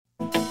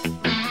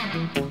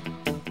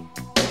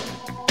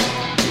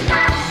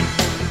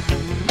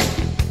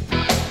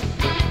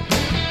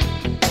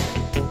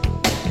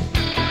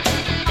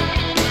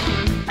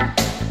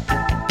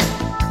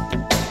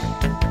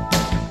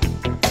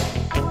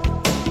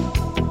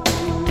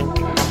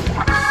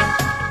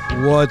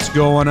What's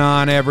going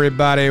on,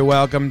 everybody?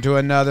 Welcome to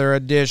another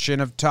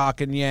edition of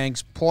Talking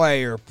Yanks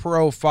Player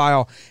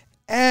Profile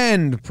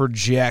and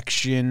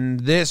Projection.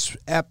 This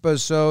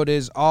episode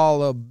is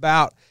all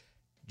about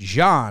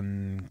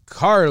Giancarlo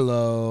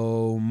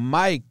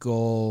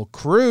Michael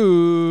Cruz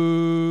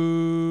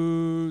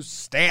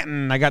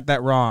Stanton. I got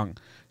that wrong.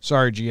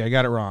 Sorry, G, I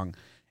got it wrong.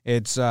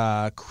 It's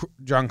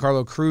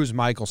Giancarlo Cruz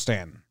Michael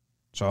Stanton.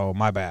 So,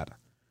 my bad.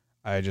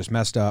 I just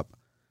messed up.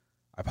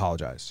 I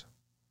apologize.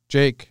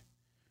 Jake,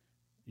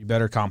 you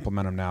better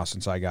compliment him now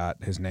since I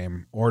got his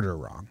name order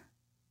wrong.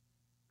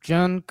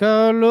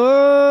 Giancarlo,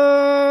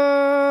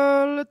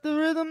 let the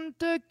rhythm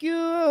take you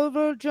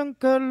over.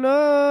 Giancarlo,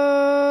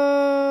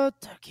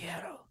 te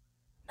quiero.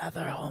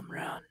 Another home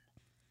run.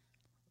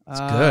 That's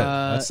good.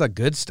 That's the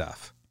good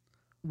stuff.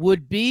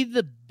 Would be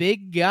the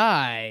big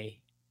guy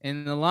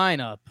in the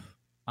lineup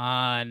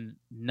on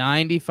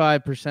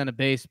 95% of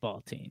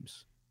baseball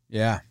teams.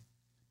 Yeah.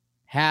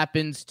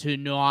 Happens to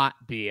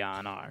not be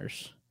on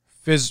ours.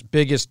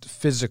 Biggest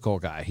physical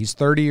guy. He's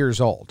 30 years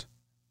old.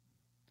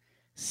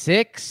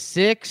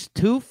 6'6",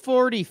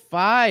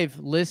 245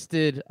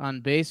 listed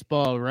on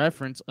Baseball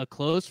Reference. A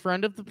close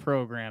friend of the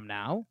program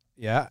now.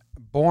 Yeah.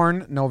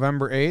 Born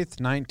November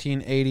 8th,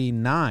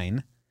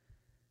 1989.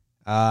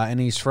 And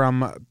he's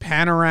from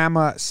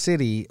Panorama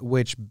City,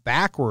 which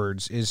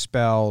backwards is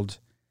spelled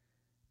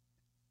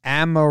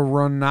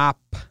Amaronop.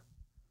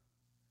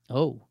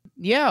 Oh.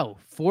 Yeah,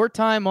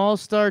 4-time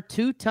All-Star,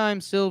 2-time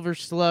Silver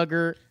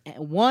Slugger,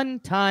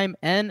 1-time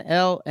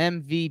NL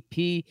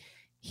MVP.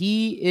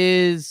 He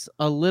is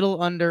a little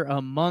under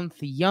a month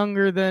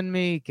younger than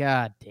me.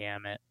 God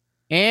damn it.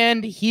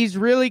 And he's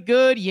really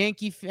good.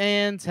 Yankee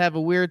fans have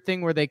a weird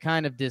thing where they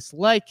kind of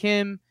dislike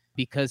him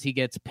because he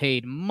gets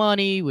paid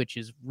money, which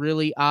is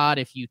really odd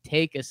if you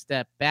take a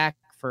step back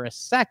for a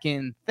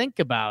second. Think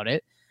about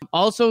it.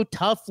 Also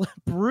tough,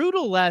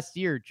 brutal last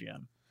year,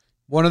 Jim.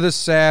 One of the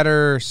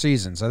sadder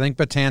seasons. I think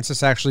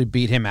Betances actually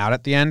beat him out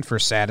at the end for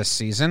saddest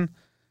season,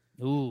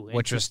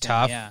 which was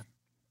tough. Yeah.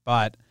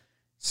 But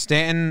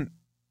Stanton,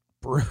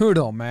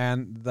 brutal,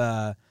 man.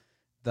 The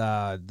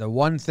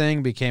one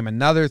thing became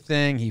another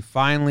thing. He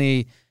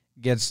finally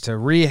gets to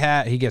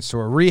rehab. He gets to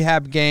a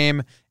rehab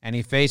game, and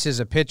he faces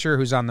a pitcher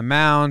who's on the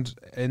mound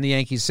in the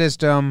Yankee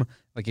system,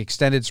 like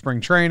extended spring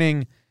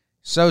training.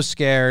 So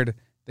scared.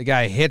 The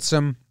guy hits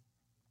him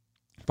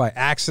by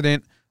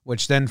accident,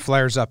 which then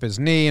flares up his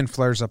knee and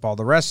flares up all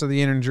the rest of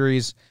the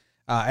injuries.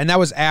 And that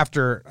was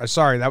after,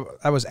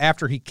 that was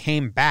after he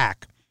came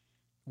back,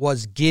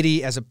 was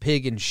giddy as a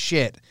pig in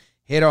shit,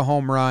 hit a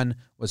home run,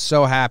 was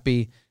so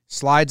happy,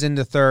 slides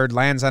into third,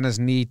 lands on his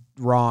knee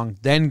wrong,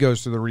 then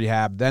goes through the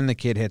rehab, then the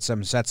kid hits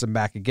him, sets him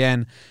back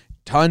again,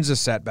 tons of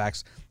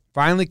setbacks,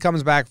 finally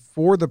comes back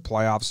for the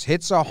playoffs,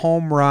 hits a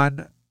home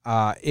run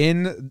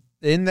in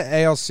the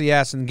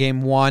ALCS in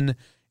Game 1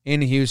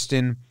 in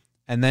Houston,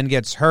 and then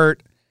gets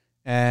hurt,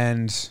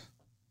 and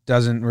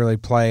doesn't really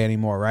play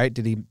anymore, right?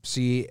 Did he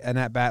see an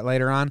at-bat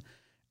later on?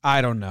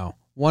 I don't know.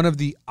 One of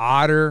the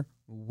odder,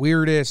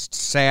 weirdest,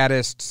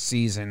 saddest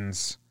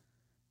seasons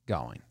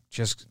going.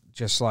 Just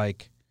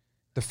like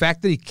the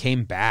fact that he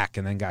came back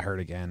and then got hurt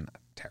again,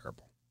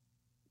 terrible.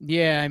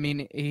 Yeah, I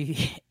mean,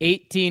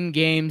 18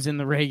 games in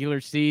the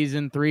regular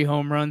season, 3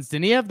 home runs.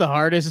 Didn't he have the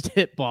hardest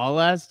hit ball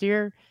last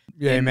year?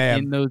 Yeah, he may have.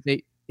 In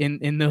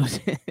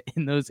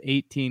those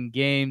 18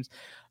 games.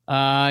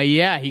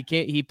 Yeah,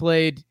 he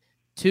played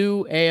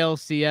 2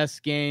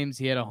 ALCS games.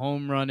 He had a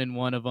home run in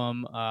one of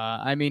them.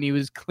 I mean, he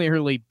was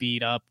clearly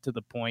beat up to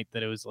the point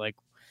that it was like,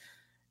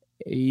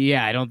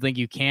 yeah, I don't think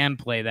you can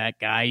play that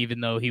guy,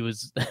 even though he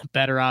was a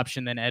better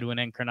option than Edwin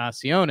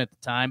Encarnacion at the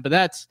time. But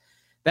that's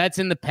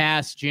in the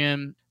past,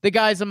 Jim. The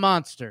guy's a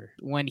monster.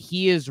 When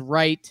he is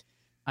right,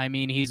 I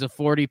mean, he's a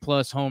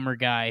 40-plus homer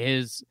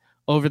guy.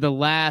 Over the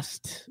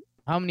last...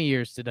 How many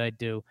years did I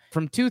do?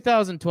 From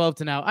 2012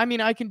 to now. I mean,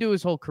 I can do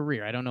his whole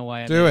career. I don't know why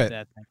I made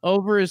that thing.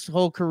 Over his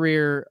whole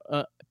career,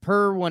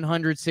 per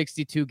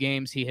 162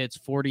 games, he hits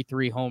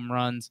 43 home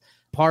runs.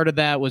 Part of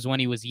that was when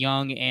he was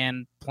young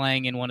and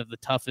playing in one of the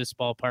toughest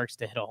ballparks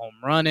to hit a home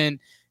run in.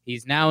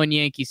 He's now in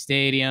Yankee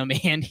Stadium,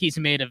 and he's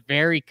made a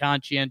very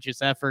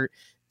conscientious effort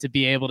to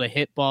be able to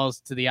hit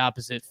balls to the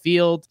opposite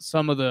field.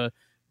 Some of the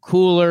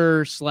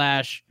cooler /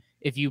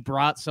 if you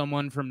brought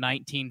someone from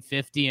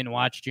 1950 and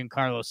watched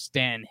Giancarlo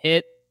Stanton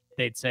hit,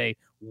 they'd say,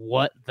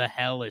 what the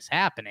hell is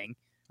happening?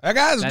 That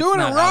guy's doing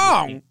it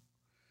wrong.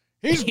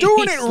 He's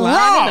doing it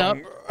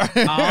wrong.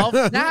 All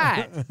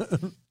that.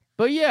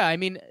 But yeah, I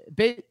mean,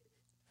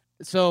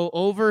 so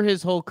over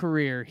his whole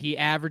career, he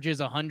averages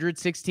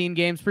 116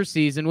 games per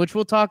season, which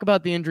we'll talk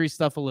about the injury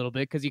stuff a little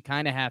bit because you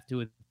kind of have to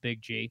with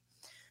Big G.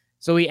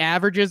 So he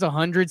averages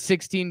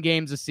 116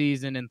 games a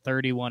season and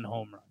 31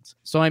 home runs.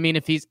 So, I mean,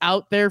 if he's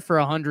out there for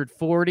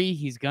 140,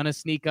 he's going to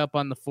sneak up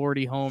on the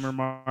 40 homer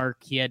mark.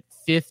 He had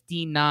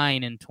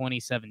 59 in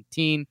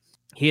 2017.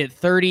 He had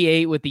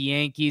 38 with the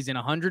Yankees in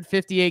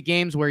 158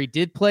 games where he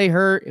did play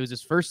hurt. It was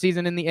his first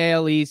season in the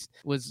AL East.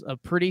 It was a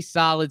pretty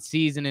solid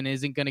season and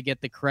isn't going to get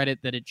the credit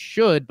that it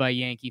should by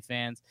Yankee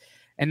fans.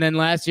 And then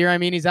last year, I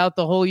mean, he's out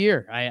the whole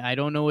year. I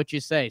don't know what you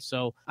say.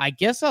 So I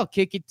guess I'll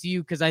kick it to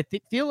you because I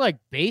feel like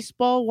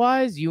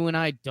baseball-wise, you and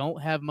I don't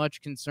have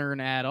much concern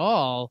at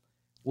all.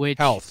 Which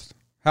Health.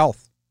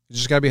 You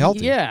just got to be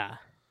healthy. Yeah.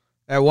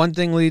 One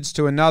thing leads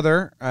to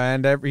another,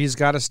 and he's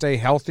got to stay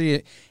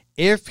healthy.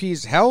 If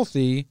he's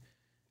healthy,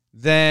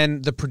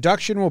 then the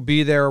production will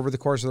be there over the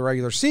course of the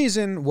regular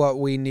season. What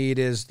we need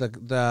is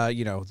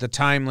the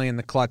timely and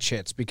the clutch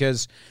hits,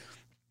 because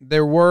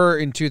there were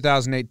in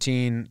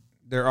 2018,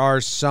 there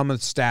are some of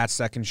the stats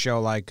that can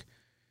show, like,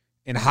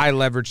 in high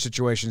leverage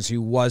situations, he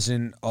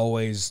wasn't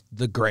always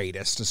the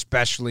greatest,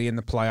 especially in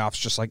the playoffs,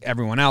 just like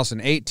everyone else in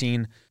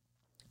 18.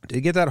 Did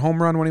he get that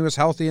home run when he was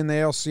healthy in the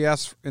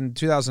ALCS in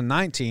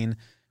 2019,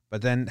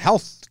 but then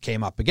health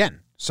came up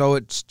again. So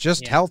it's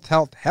just health.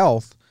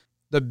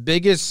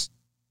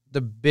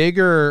 The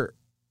bigger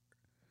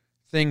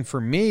thing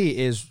for me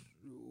is,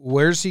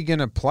 where's he going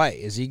to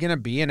play? Is he going to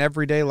be an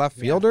everyday left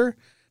fielder?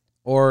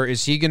 Or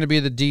is he going to be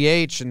the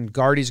DH and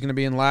Gardy's going to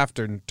be in left,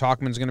 and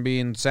Tauchman's going to be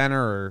in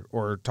center,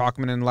 or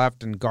Tauchman in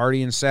left and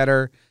Gardy in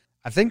center?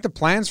 I think the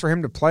plan's for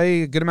him to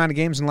play a good amount of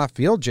games in left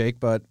field, Jake,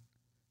 but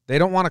they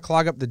don't want to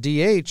clog up the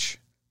DH,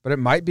 but it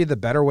might be the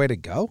better way to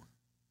go.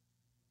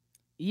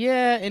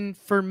 Yeah, and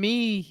for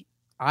me,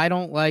 I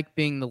don't like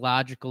being the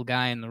logical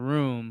guy in the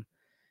room.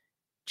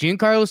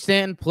 Giancarlo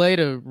Stanton played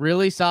a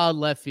really solid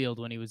left field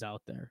when he was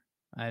out there.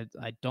 I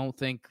don't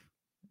think...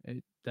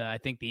 I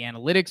think the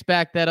analytics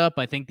back that up.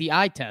 I think the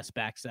eye test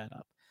backs that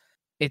up.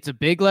 It's a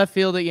big left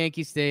field at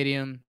Yankee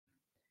Stadium.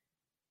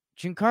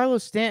 Giancarlo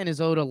Stanton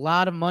is owed a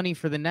lot of money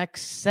for the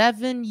next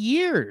 7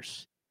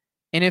 years.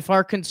 And if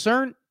our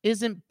concern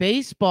isn't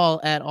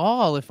baseball at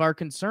all, if our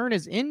concern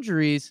is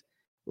injuries,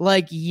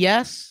 like,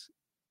 yes,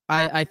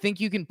 I think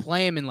you can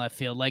play him in left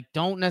field. Like,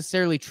 don't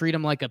necessarily treat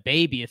him like a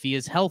baby if he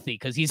is healthy,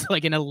 because he's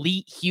like an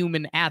elite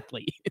human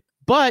athlete.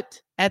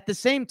 But at the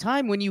same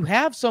time, when you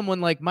have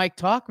someone like Mike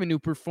Tauchman who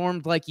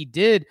performed like he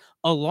did,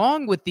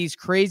 along with these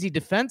crazy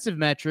defensive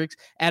metrics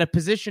at a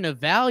position of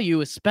value,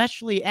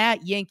 especially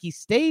at Yankee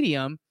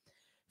Stadium,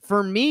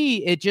 for me,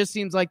 it just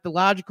seems like the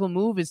logical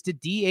move is to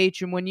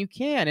DH him when you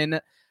can.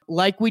 And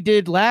like we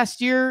did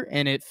last year,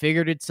 and it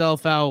figured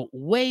itself out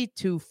way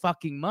too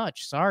fucking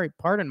much. Sorry,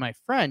 pardon my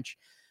French,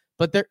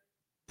 but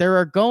there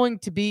are going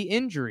to be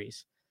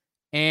injuries.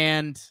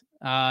 And,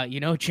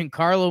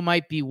 Giancarlo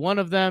might be one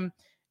of them.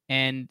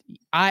 And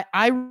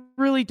I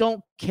really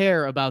don't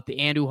care about the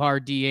Andujar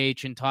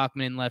DH and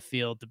Tauchman in left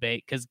field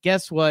debate, because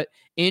guess what?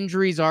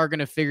 Injuries are going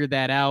to figure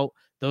that out.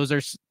 Those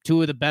are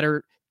two of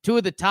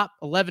the top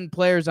 11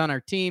 players on our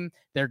team.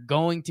 They're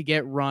going to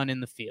get run in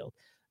the field.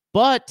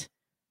 But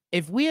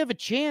if we have a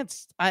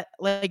chance,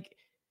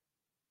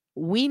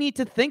 we need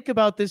to think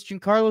about this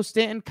Giancarlo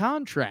Stanton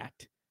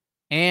contract.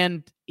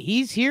 And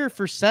he's here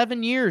for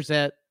 7 years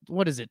at,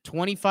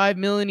 $25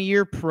 million a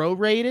year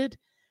prorated?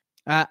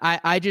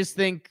 I just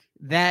think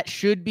that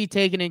should be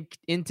taken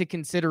into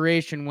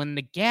consideration when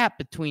the gap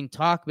between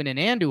Tauchman and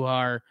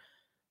Andujar,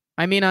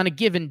 I mean, on a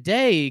given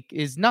day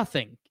is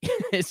nothing.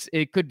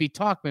 It could be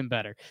Tauchman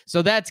better.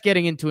 So that's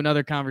getting into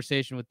another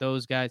conversation with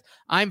those guys.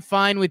 I'm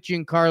fine with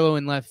Giancarlo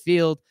in left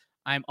field.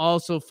 I'm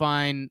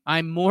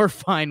more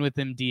fine with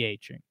him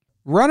DHing.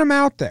 Run him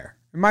out there.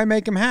 It might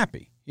make him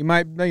happy. You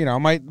might,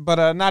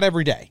 but not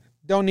every day.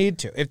 Don't need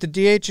to. If the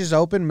DH is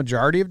open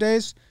majority of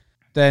days,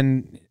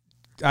 then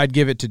I'd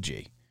give it to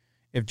G.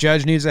 If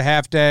Judge needs a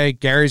half day,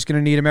 Gary's going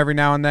to need him every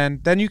now and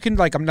then you can,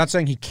 I'm not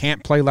saying he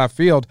can't play left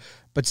field,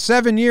 but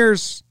 7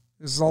 years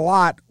is a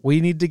lot.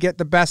 We need to get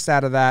the best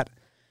out of that.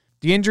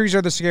 The injuries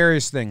are the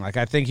scariest thing.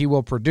 I think he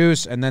will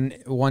produce, and then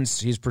once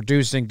he's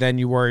producing, then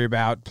you worry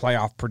about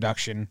playoff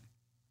production.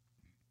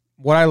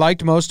 What I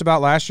liked most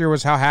about last year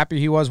was how happy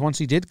he was once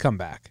he did come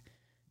back.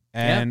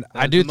 And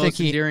I do think the most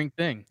endearing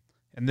thing.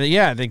 And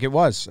I think it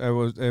was.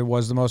 It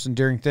was the most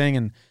endearing thing,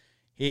 and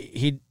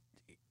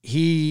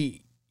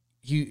he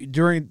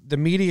during the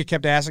media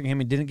kept asking him,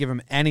 he didn't give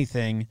him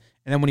anything,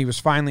 and then when he was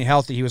finally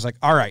healthy, he was like,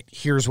 all right,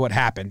 here's what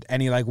happened,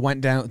 and he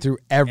went down through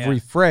every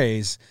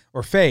phase,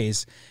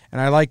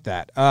 and I like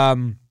that.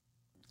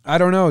 I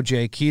don't know,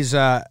 Jake. He's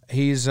big.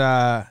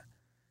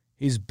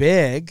 It's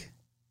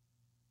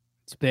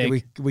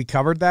big. We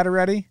covered that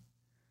already.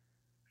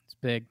 It's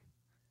big.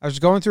 I was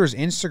going through his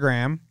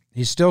Instagram.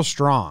 He's still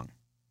strong.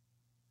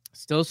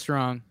 Still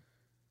strong.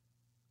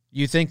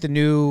 You think the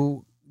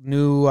new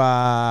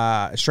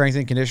strength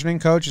and conditioning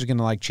coach is going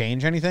to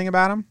change anything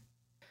about him?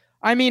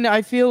 I mean,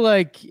 I feel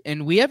like,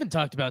 and we haven't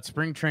talked about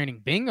spring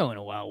training bingo in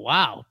a while.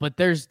 Wow. But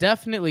there's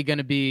definitely going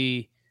to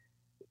be,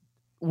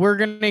 we're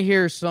going to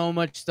hear so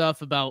much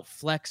stuff about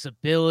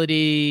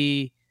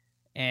flexibility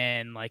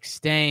and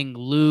staying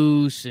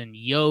loose and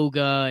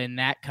yoga and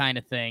that kind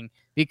of thing,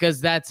 because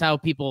that's how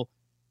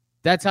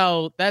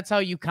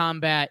you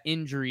combat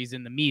injuries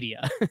in the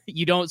media.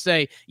 You don't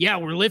say, yeah,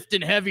 we're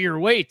lifting heavier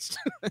weights.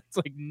 It's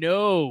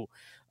no.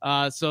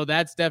 So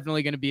that's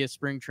definitely going to be a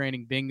spring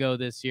training bingo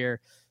this year.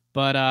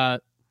 But I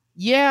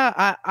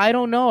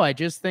don't know. I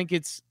just think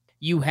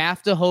you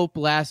have to hope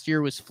last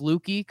year was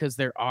fluky, because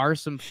there are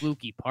some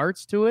fluky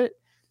parts to it.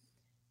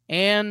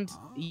 And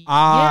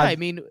I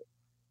mean,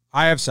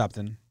 I have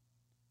something.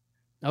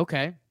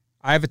 Okay.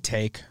 I have a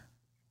take.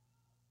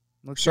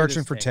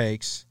 Searching for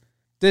takes.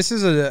 This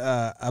is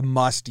a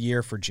must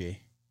year for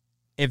G.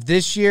 If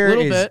this year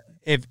is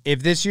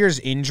if this year's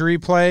injury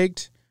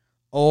plagued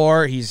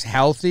or he's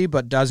healthy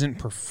but doesn't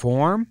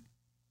perform,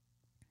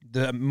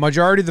 the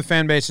majority of the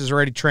fan base has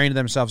already trained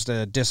themselves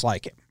to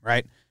dislike him,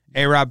 right?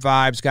 A-Rob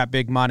vibes, got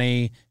big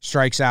money,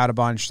 strikes out a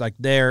bunch. Like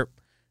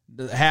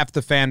half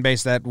the fan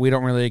base that we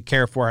don't really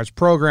care for has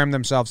programmed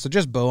themselves to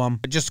just boo him.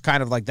 Just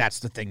kind of like that's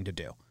the thing to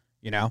do,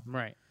 you know?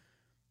 Right.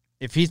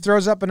 If he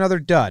throws up another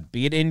dud,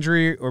 be it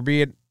injury or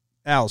be it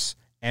else,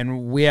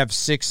 and we have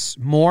 6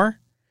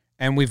 more,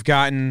 and we've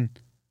gotten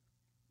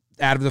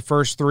out of the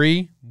first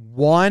 3,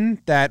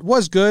 one that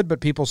was good, but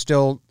people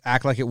still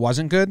act like it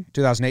wasn't good,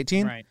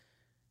 2018. Right.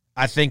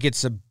 I think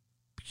it's a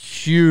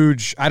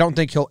huge. I don't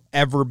think he'll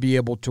ever be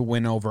able to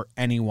win over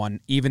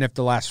anyone, even if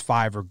the last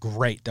 5 are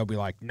great. They'll be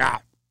like, nah,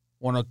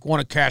 one of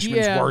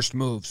Cashman's worst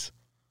moves.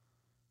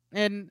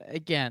 And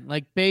again,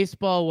 like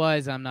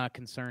baseball-wise, I'm not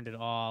concerned at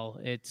all.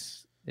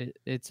 It's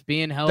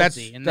being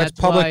healthy, and that's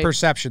public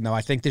perception, though.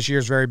 I think this year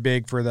is very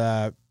big for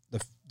the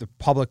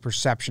public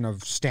perception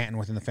of Stanton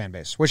within the fan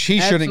base, which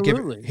he shouldn't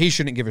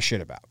give a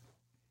shit about.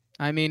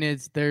 I mean,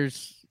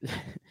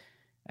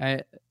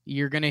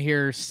 you're going to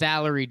hear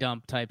salary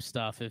dump type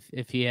stuff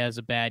if he has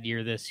a bad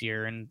year this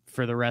year and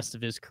for the rest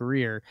of his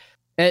career.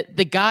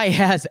 The guy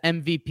has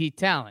MVP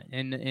talent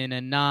in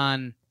a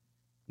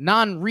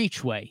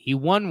non-reach way. He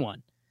won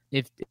one.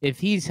 If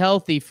he's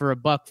healthy for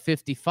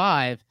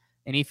 $155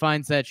 and he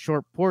finds that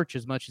short porch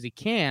as much as he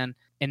can,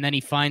 and then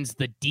he finds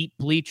the deep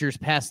bleachers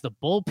past the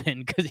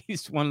bullpen because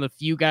he's one of the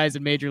few guys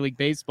in Major League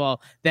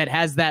Baseball that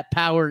has that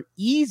power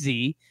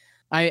easy,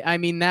 I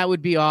mean, that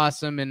would be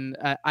awesome. And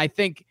I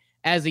think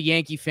as a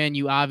Yankee fan,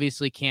 you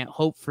obviously can't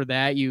hope for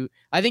that.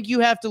 I think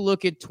you have to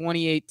look at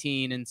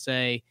 2018 and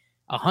say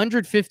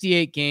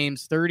 158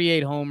 games,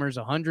 38 homers,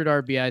 100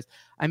 RBIs.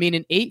 I mean,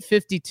 an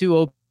 852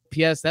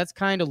 OPS, that's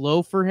kind of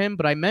low for him,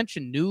 but I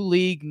mentioned new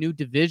league, new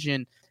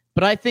division.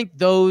 But I think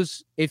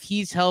if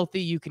he's healthy,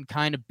 you can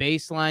kind of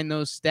baseline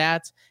those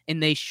stats,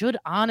 and they should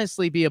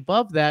honestly be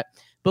above that,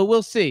 but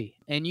we'll see.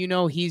 And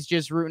he's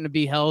just rooting to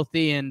be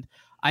healthy, and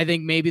I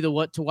think maybe the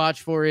what to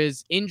watch for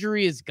is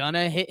injury is going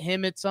to hit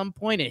him at some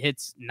point. It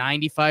hits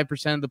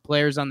 95% of the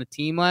players on the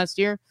team last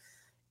year.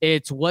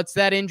 It's what's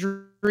that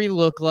injury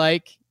look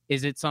like?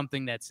 Is it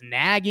something that's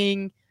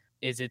nagging?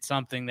 Is it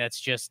something that's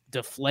just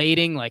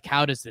deflating? Like,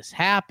 how does this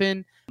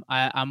happen?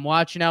 I'm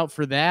watching out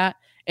for that.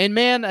 And,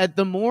 man,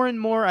 the more and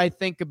more I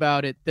think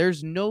about it,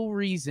 there's no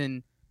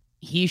reason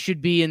he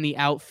should be in the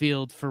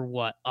outfield for,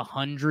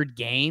 100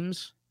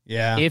 games?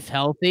 Yeah. If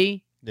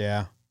healthy?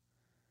 Yeah.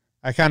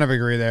 I kind of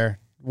agree there.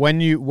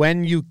 When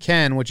you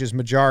can, which is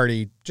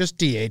majority, just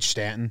DH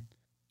Stanton.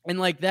 And,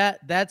 like,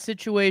 that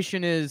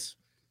situation is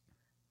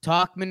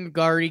Tauchman,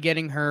 Gardy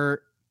getting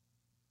hurt,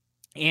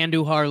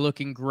 Andujar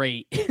looking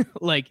great.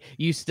 Like,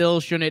 you still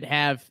shouldn't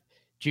have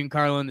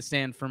Giancarlo in the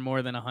stand for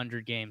more than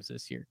 100 games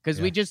this year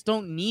because we just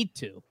don't need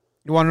to.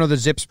 You want to know the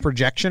Zips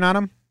projection on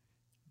him?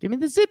 Give me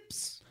the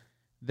Zips.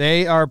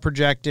 They are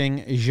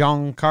projecting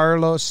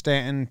Giancarlo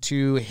Stanton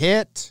to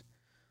hit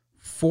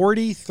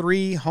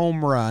 43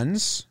 home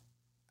runs,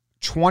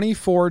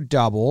 24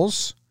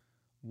 doubles,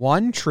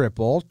 1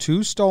 triple,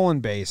 2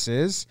 stolen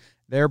bases.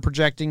 They're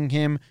projecting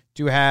him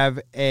to have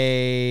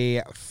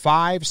a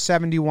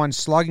 571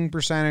 slugging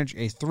percentage,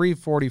 a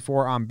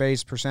 344 on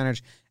base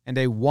percentage, and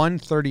a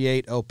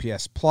 138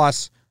 OPS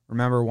plus.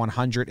 Remember,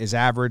 100 is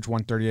average.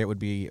 138 would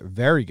be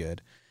very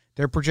good.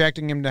 They're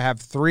projecting him to have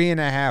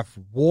 3.5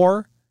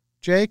 WAR,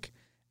 Jake,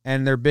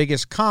 and their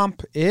biggest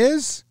comp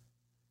is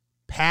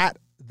Pat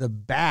the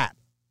Bat.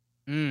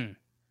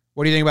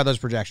 What do you think about those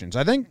projections?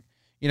 I think,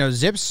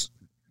 Zips,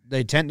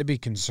 they tend to be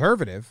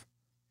conservative.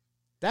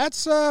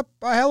 That's a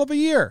hell of a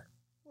year.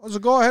 Let's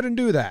go ahead and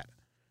do that.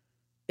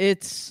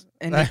 That's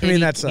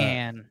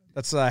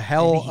a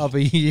hell of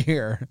a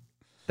year.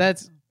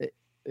 That's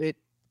it.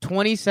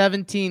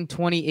 2017,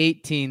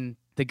 2018,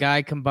 the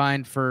guy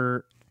combined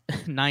for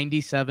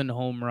 97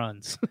 home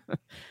runs.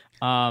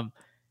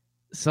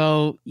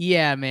 So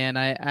yeah, man.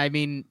 I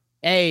mean,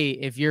 A,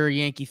 if you're a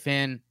Yankee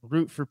fan,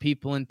 root for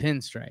people in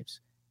pinstripes.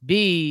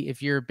 B,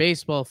 if you're a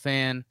baseball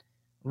fan,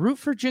 root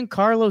for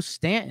Giancarlo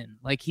Stanton.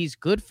 Like, he's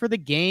good for the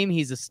game.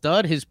 He's a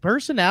stud. His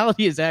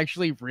personality is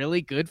actually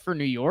really good for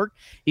New York.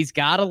 He's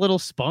got a little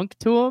spunk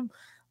to him.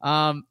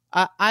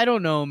 I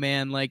don't know,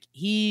 man. Like,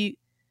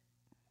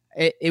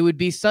 it would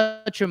be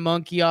such a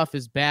monkey off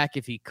his back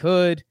if he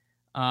could.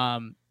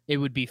 It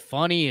would be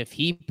funny if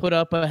he put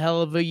up a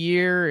hell of a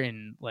year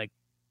and, like,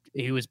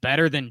 he was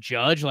better than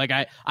Judge. Like,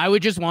 I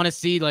would just want to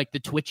see, like, the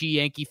twitchy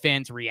Yankee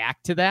fans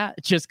react to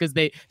that just because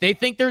they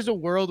think there's a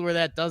world where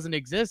that doesn't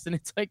exist. And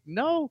it's like,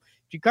 no,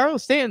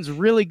 Giancarlo Stanton's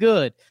really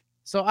good.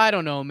 So I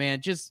don't know, man.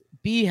 Just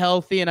be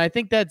healthy. And I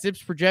think that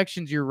Zips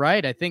projections, you're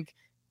right. I think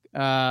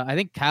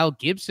Kyle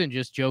Gibson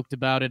just joked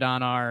about it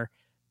on our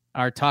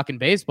Talking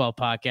Baseball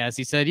podcast.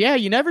 He said, yeah,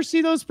 you never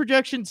see those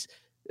projections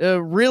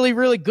really,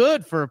 really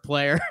good for a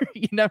player.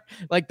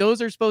 Like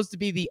those are supposed to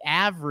be the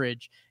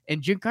average,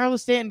 and Giancarlo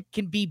Stanton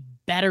can be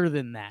better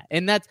than that.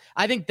 And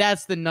I think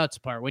that's the nuts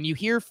part. When you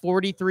hear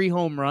 43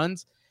 home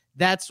runs,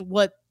 that's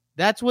what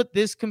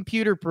this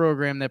computer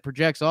program that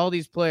projects all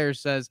these players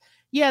says,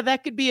 yeah,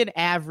 that could be an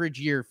average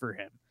year for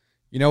him.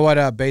 You know what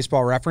a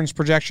Baseball Reference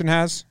projection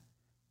has?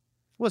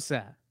 What's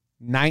that?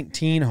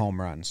 19 home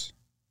runs.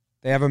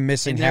 They have him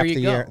missing half the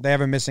year. They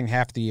have him missing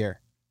half the year.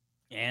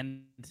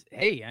 And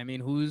hey, I mean,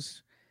 who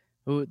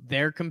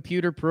their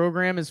computer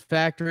program is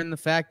factoring the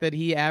fact that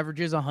he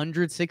averages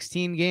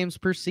 116 games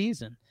per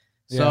season.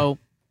 So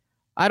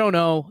I don't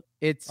know.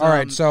 It's all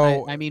right.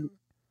 So I mean,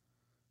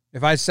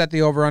 if I set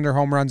the over/under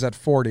home runs at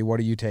 40, what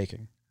are you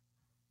taking?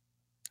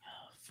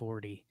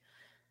 40.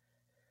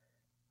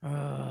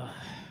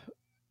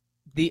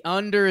 The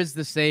under is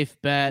the safe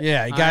bet.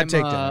 Yeah, you got to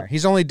take the under.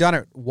 He's only done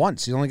it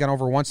once. He's only gone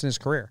over once in his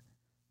career.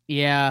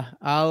 Yeah,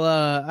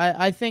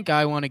 I think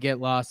I want to get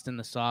lost in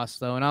the sauce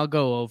though, and I'll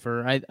go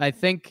over. I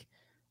think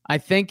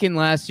in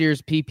last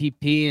year's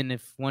PPP, and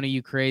if one of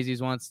you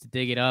crazies wants to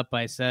dig it up,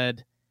 I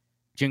said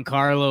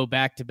Giancarlo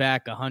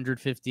back-to-back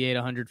 158,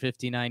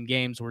 159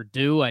 games were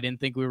due. I didn't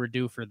think we were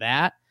due for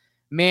that.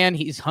 Man,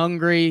 he's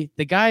hungry.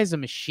 The guy's a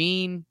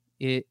machine.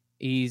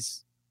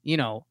 He's,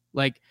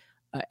 like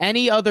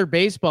any other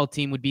baseball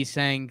team would be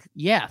saying,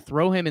 yeah,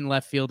 throw him in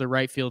left field or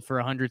right field for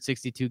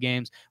 162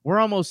 games. We're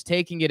almost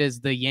taking it as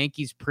the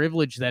Yankees'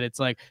 privilege that it's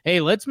like, hey,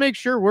 let's make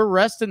sure we're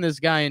resting this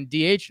guy and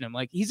DHing him.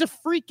 Like, he's a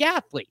freak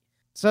athlete.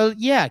 So,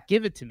 yeah,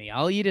 give it to me.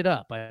 I'll eat it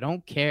up. I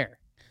don't care.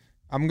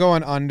 I'm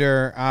going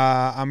under.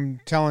 I'm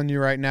telling you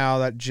right now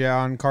that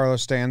Giancarlo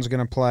Stanton's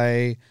going to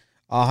play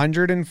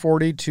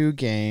 142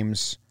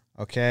 games,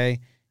 okay?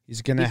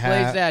 He's going to have...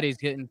 He plays that, he's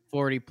getting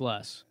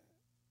 40+.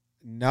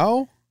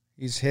 No,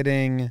 he's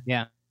hitting...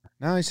 Yeah.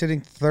 No, he's hitting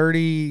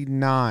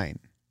 39.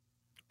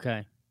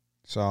 Okay.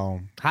 So...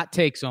 Hot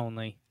takes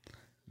only.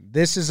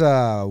 This is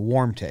a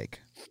warm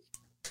take.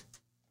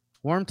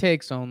 Warm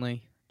takes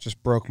only.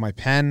 Just broke my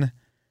pen,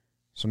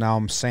 so now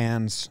I'm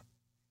sans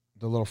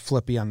the little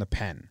flippy on the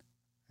pen.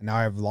 And now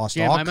I've lost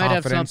all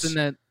confidence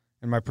in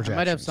my projections.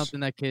 I might have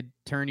something that could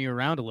turn you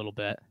around a little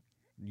bit.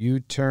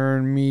 You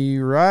turn me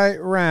right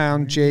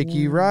round,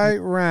 Jakey, right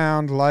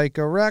round like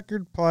a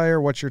record player.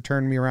 What's your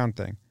turn me around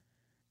thing?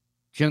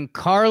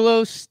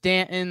 Giancarlo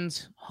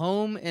Stanton's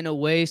home and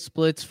away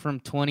splits from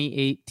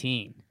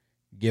 2018.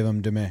 Give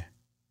them to me.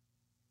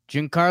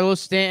 Giancarlo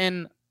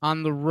Stanton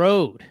on the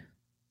road.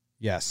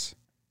 Yes.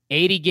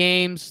 80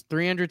 games,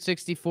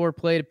 364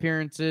 plate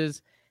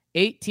appearances,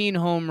 18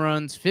 home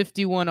runs,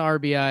 51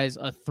 RBIs,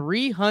 a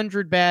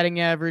 300 batting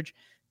average,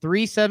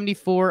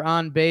 374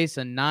 on base,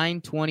 a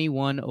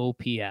 921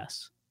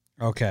 OPS.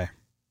 Okay.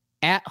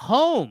 At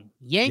home,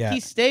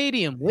 Yankee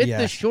Stadium with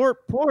the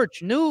short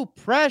porch, new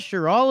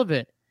pressure, all of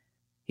it.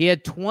 He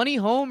had 20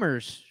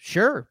 homers.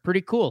 Sure,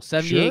 pretty cool.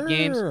 78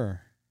 games.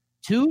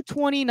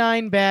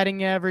 229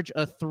 batting average,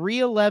 a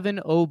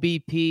 311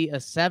 OBP, a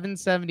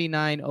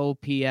 779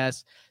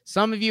 OPS.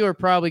 Some of you are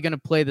probably going to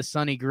play the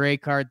Sonny Gray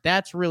card.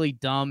 That's really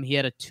dumb. He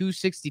had a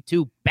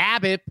 262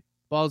 BABIP.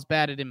 Balls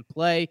batted in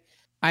play.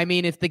 I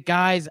mean, if the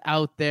guy's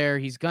out there,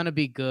 he's going to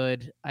be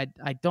good.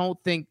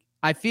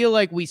 I feel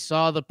like we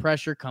saw the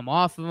pressure come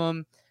off of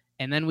him,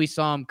 and then we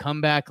saw him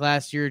come back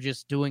last year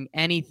just doing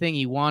anything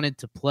he wanted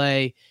to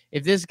play.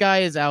 If this guy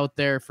is out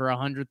there for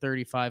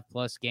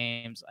 135-plus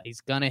games, he's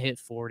going to hit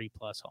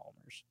 40-plus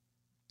homers.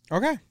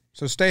 Okay,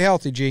 so stay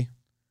healthy, G.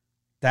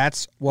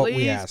 That's what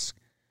we ask.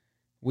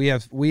 We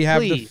have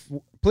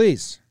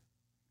please.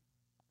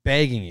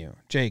 Begging you.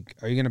 Jake,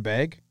 are you going to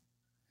beg?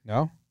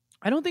 No?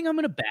 I don't think I'm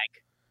going to beg.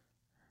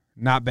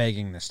 Not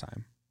begging this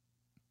time.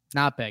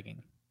 Not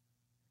begging.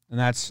 And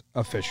that's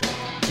official.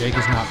 Jake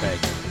is not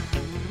begging.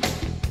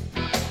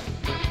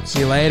 See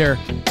you later.